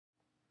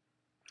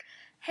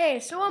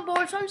Hey, so I'm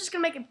bored, so I'm just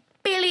gonna make a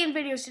billion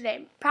videos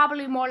today.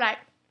 Probably more like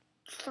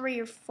 3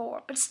 or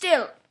 4, but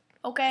still,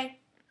 okay?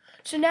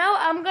 So now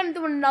I'm gonna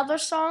do another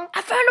song.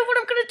 I found out what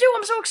I'm gonna do.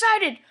 I'm so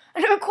excited.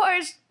 And it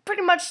requires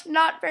pretty much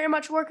not very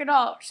much work at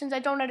all, since I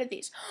don't edit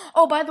these.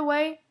 Oh, by the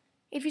way,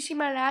 if you see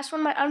my last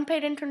one, my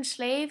unpaid intern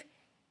slave.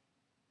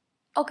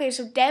 Okay,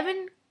 so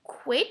Devin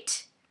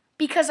quit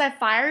because I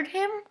fired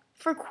him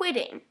for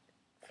quitting.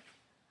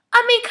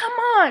 I mean, come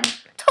on.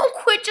 Don't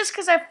quit just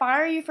because I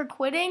fire you for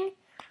quitting.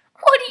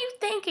 What are you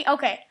thinking?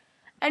 Okay,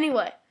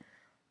 anyway,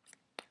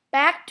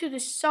 back to the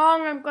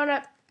song I'm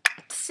gonna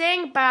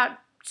sing about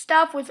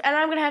stuff with, and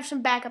I'm gonna have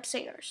some backup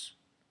singers.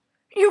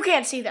 You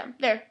can't see them.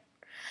 They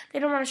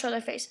don't want to show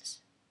their faces.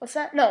 What's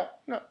that? No,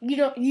 you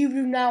don't. You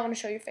do not want to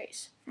show your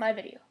face. My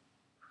video.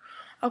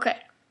 Okay,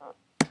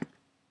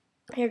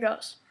 here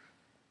goes.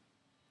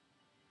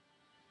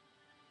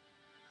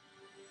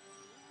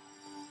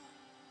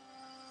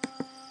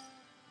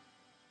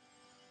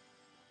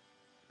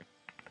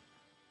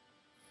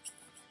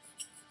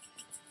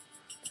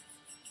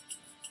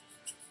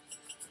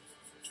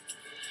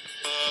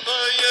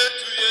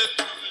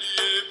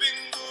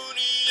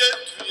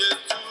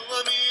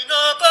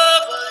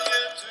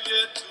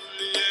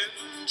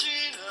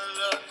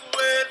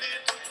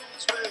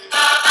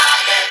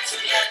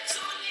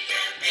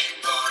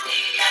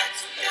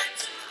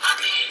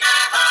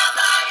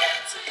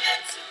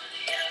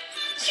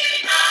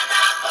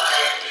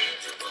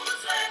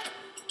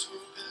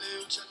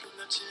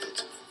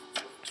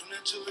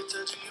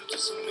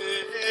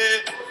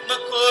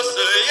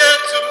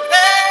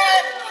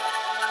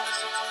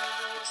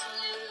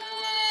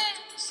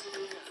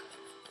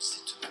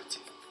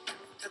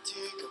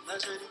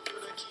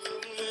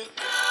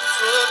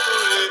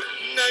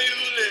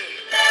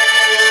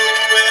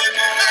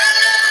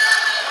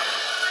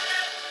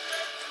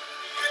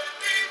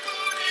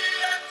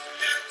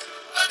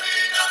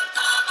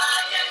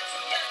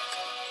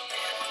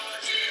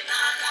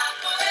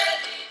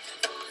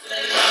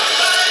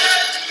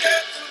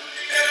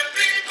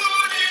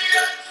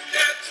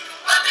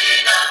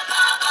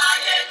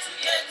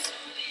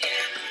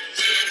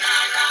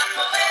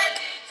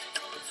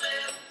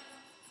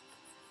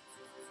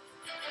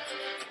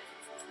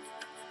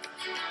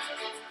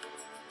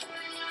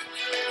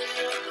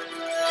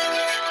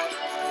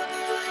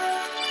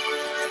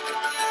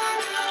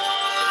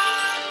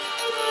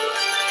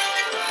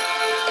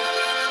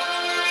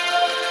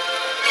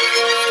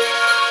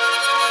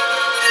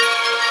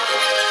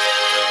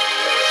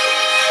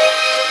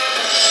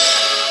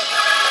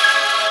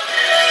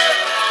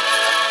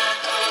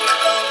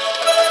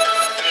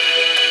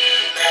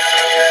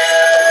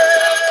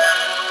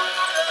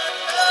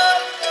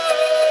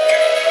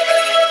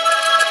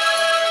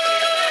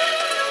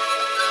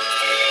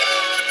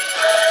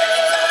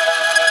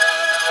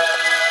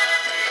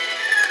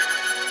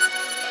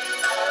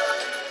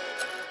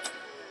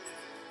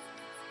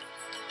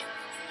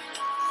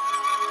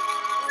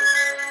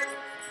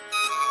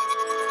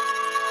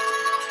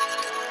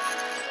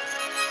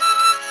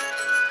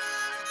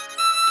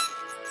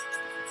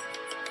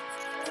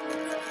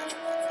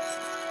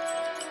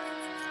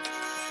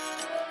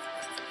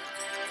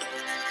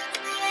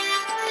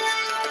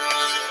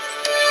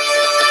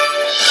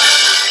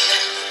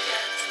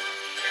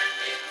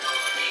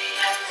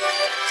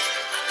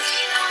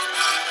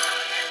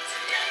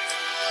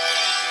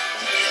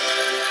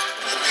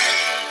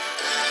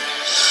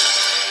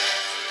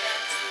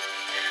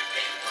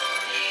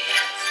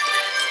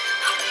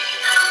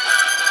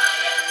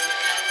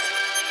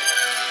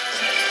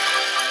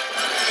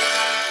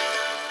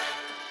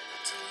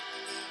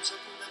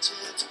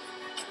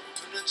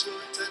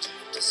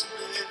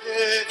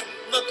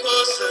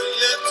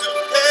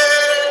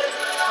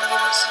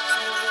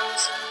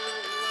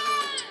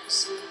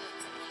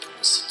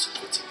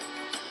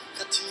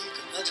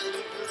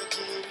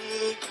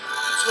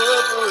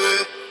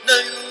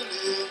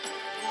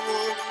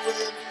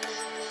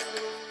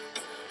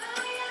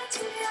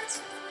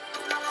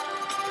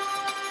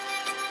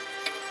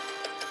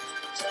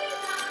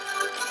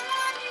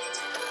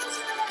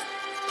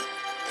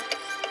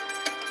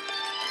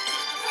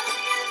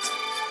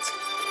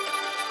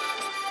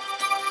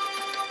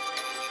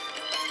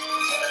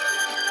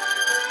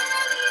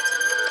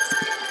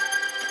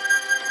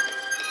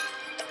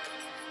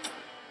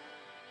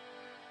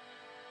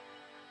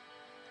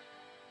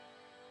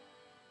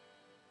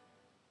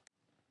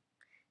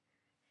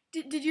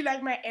 Did you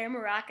like my air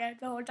maraca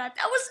the whole time?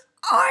 That was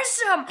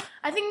awesome!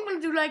 I think I'm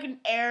gonna do like an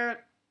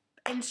air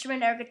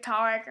instrument, air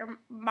guitar, air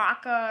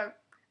maraca,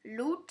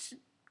 lute,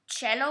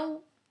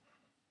 cello,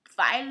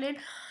 violin.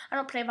 I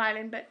don't play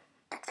violin, but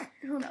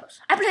who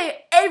knows? I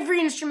play every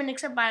instrument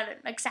except violin,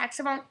 like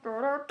saxophone.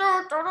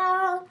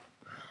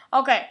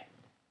 Okay.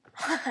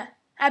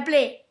 I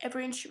play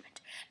every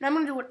instrument. And I'm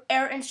gonna do an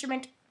air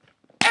instrument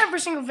every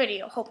single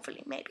video,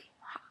 hopefully, maybe.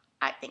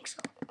 I think so.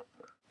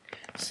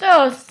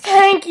 So,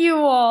 thank you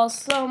all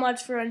so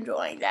much for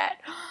enjoying that.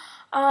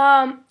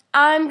 I'm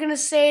gonna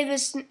say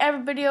this in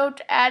every video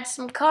to add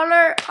some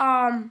color.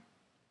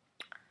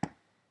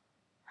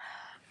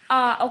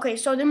 Okay,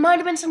 so there might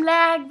have been some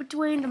lag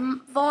between the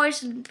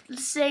voice and the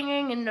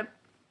singing and the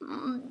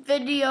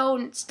video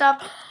and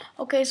stuff.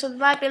 Okay, so there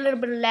might be a little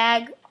bit of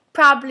lag.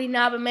 Probably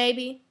not, but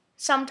maybe.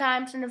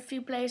 Sometimes in a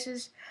few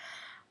places.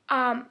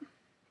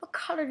 What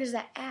color does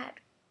that add?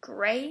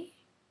 Gray?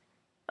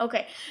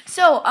 Okay,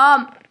 so,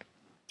 I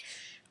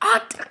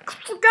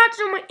forgot to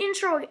do my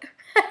intro again.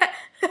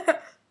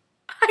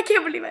 I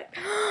can't believe it.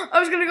 I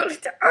was gonna go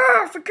like,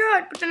 I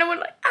forgot, but then I went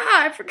like,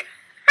 I forgot.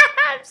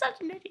 I'm such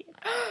an idiot.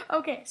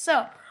 Okay,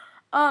 so,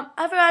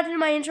 I forgot to do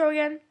my intro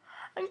again.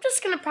 I'm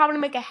just gonna probably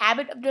make a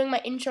habit of doing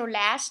my intro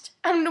last.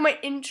 I'm gonna do my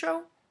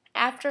intro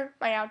after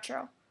my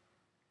outro.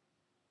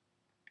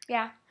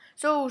 Yeah,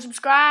 so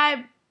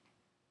subscribe.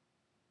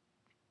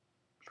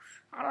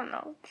 I don't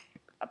know,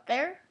 up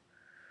there.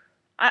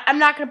 I'm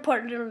not gonna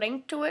put a little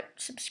link to it.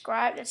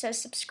 Subscribe that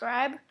says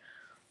subscribe,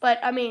 but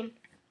I mean,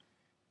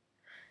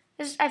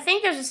 I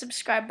think there's a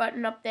subscribe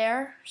button up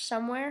there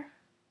somewhere.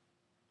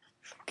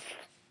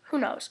 Who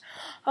knows?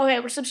 Okay,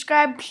 well,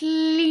 subscribe,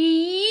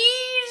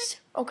 please.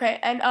 Okay,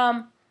 and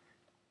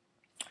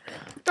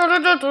do do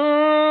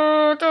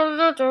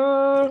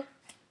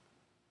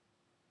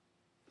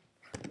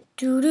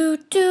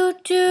do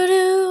do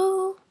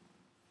do.